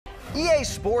EA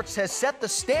Sports has set the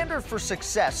standard for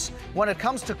success when it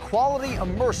comes to quality,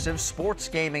 immersive sports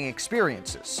gaming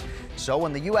experiences. So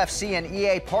when the UFC and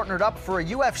EA partnered up for a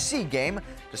UFC game,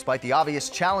 despite the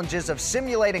obvious challenges of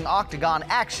simulating octagon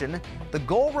action, the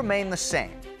goal remained the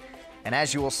same. And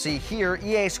as you will see here,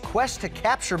 EA's quest to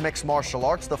capture mixed martial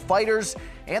arts, the fighters,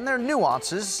 and their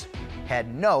nuances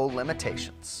had no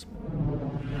limitations.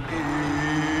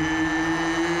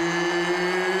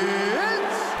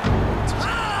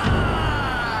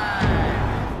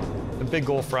 The big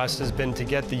goal for us has been to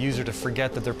get the user to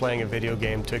forget that they're playing a video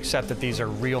game, to accept that these are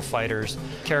real fighters.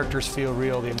 Characters feel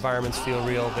real, the environments feel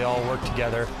real, they all work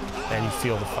together, and you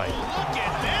feel the fight. Look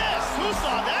at this! Who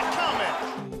saw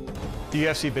that coming? The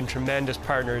UFC have been tremendous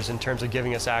partners in terms of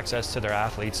giving us access to their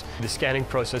athletes. The scanning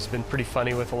process has been pretty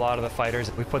funny with a lot of the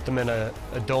fighters. We put them in a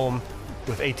dome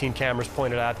with 18 cameras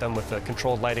pointed at them with a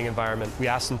controlled lighting environment. We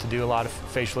ask them to do a lot of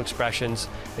facial expressions.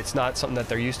 It's not something that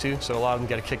they're used to, so a lot of them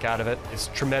get a kick out of it. It's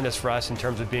tremendous for us in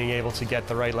terms of being able to get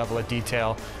the right level of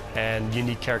detail and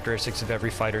unique characteristics of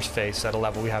every fighter's face at a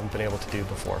level we haven't been able to do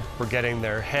before. We're getting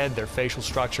their head, their facial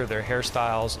structure, their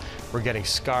hairstyles. We're getting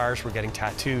scars, we're getting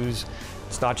tattoos.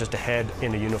 It's not just a head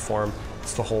in a uniform,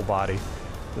 it's the whole body.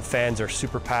 The fans are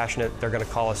super passionate. They're going to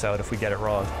call us out if we get it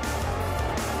wrong.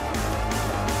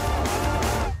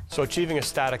 So achieving a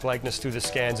static likeness through the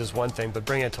scans is one thing, but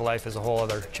bringing it to life is a whole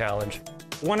other challenge.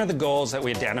 One of the goals that we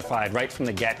identified right from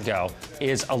the get-go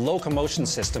is a locomotion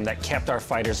system that kept our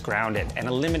fighters grounded and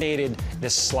eliminated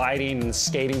this sliding and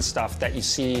skating stuff that you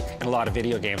see in a lot of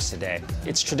video games today.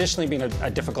 It's traditionally been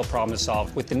a difficult problem to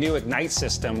solve. With the new Ignite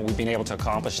system, we've been able to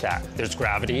accomplish that. There's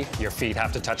gravity, your feet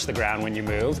have to touch the ground when you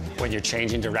move. When you're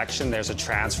changing direction, there's a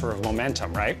transfer of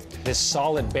momentum, right? This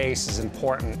solid base is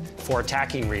important for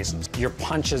attacking reasons. Your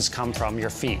punches come from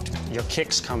your feet. Your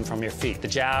kicks come from your feet. The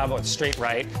jab or the straight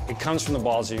right, it comes from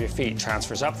the balls of your feet,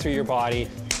 transfers up through your body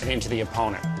and into the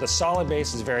opponent. The solid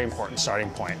base is a very important starting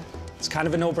point. It's kind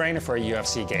of a no-brainer for a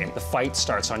UFC game. The fight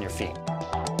starts on your feet.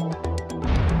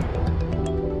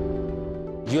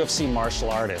 UFC martial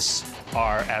artists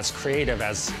are as creative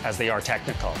as they are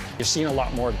technical. You're seeing a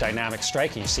lot more dynamic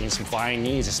striking. You're seeing some flying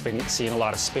knees, you're seeing a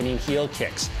lot of spinning heel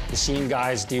kicks. You're seeing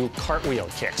guys do cartwheel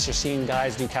kicks. You're seeing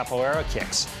guys do capoeira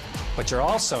kicks. But you're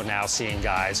also now seeing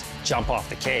guys jump off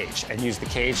the cage and use the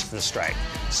cage to the strike.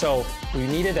 So we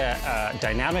needed a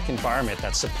dynamic environment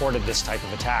that supported this type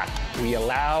of attack. We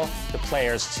allow the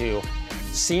players to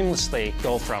seamlessly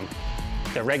go from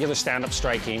their regular stand-up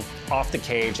striking off the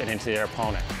cage and into their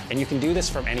opponent. And you can do this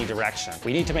from any direction.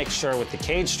 We need to make sure with the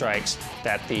cage strikes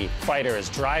that the fighter is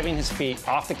driving his feet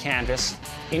off the canvas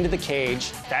into the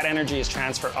cage. That energy is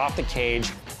transferred off the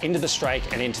cage into the strike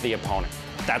and into the opponent.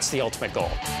 That's the ultimate goal.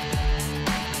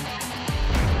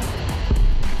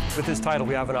 With this title,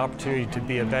 we have an opportunity to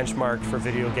be a benchmark for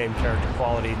video game character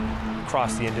quality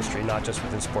across the industry, not just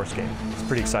within sports games. It's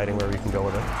pretty exciting where we can go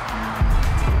with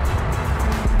it.